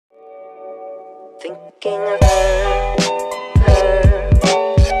Thinking of her.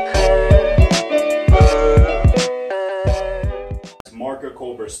 Marco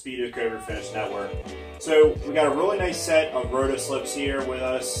Colbert, Speedokote Finish Network. So we got a really nice set of Rota slips here with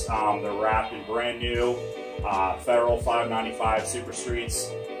us. They're wrapped in brand new Federal 595 Super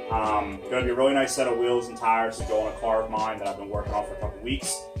Streets. Going to be a really nice set of wheels and tires to go on a car of mine that I've been working on for a couple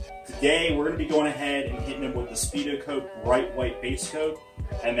weeks. Today we're going to be going ahead and hitting them with the Speedokote Bright White base coat,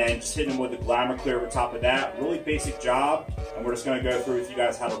 and then just hitting them with the Glamour Clear over top of that. Really basic job, and we're just going to go through with you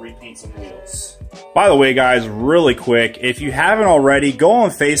guys how to repaint some wheels. By the way, guys, really quick, if you haven't already, go on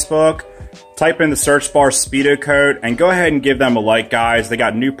Facebook, type in the search bar Speedokote, and go ahead and give them a like, guys. They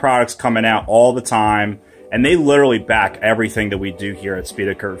got new products coming out all the time, and they literally back everything that we do here at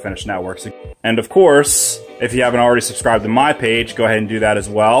Speedokote Finish Networks. And of course, if you haven't already subscribed to my page, go ahead and do that as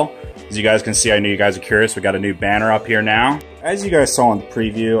well. As you guys can see, I know you guys are curious, we got a new banner up here now. As you guys saw in the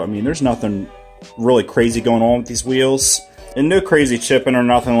preview, I mean, there's nothing really crazy going on with these wheels. And no crazy chipping or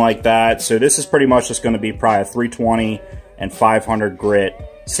nothing like that. So this is pretty much just going to be probably a 320 and 500 grit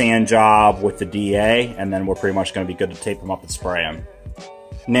sand job with the DA. And then we're pretty much going to be good to tape them up and spray them.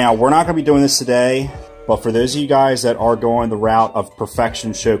 Now, we're not going to be doing this today. But for those of you guys that are going the route of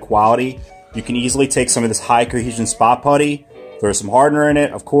perfection show quality, you can easily take some of this high cohesion spot putty, throw some hardener in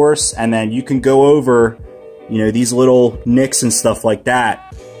it, of course, and then you can go over, you know, these little nicks and stuff like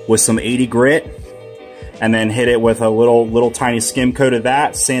that with some 80 grit, and then hit it with a little tiny skim coat of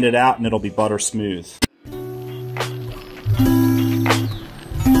that, sand it out, and it'll be butter smooth.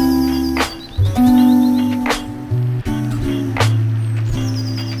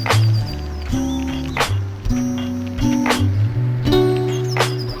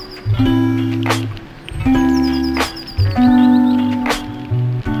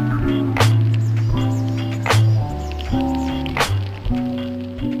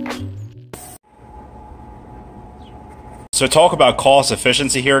 So talk about cost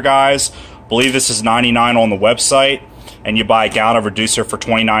efficiency here, guys. I believe this is $99 on the website, and you buy a gallon of reducer for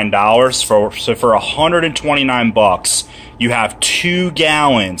 $29. So for $129, you have 2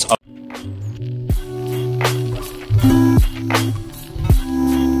 gallons of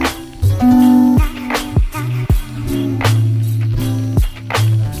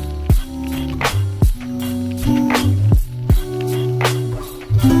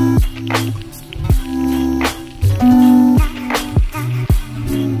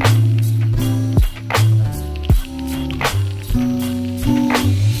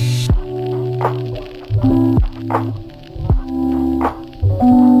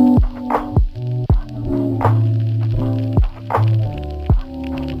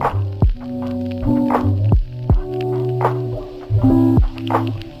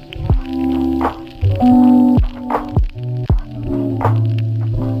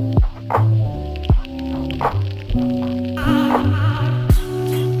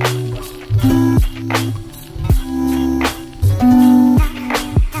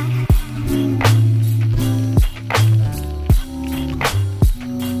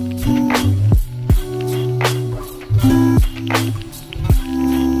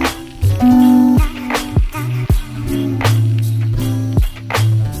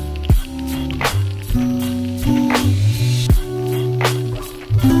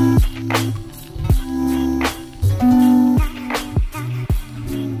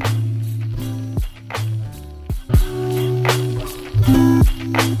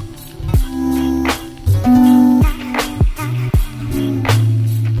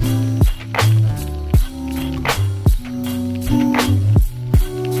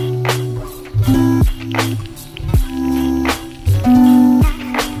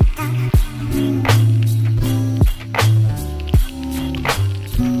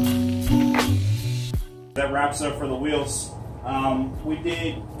that wraps up for the wheels. We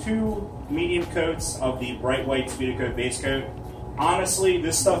did 2 medium coats of the Bright White Speedokote base coat. Honestly,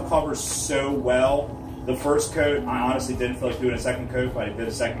 this stuff covers so well. The first coat, I honestly didn't feel like doing a second coat, but I did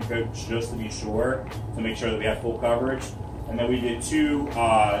a second coat just to be sure, to make sure that we had full coverage. And then we did 2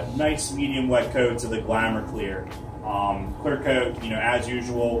 nice medium wet coats of the Glamour Clear. Clear coat, you know, as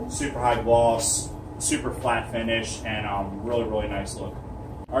usual, super high gloss, super flat finish, and really, really nice look.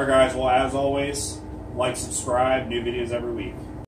 Alright guys, well as always, like, subscribe, new videos every week.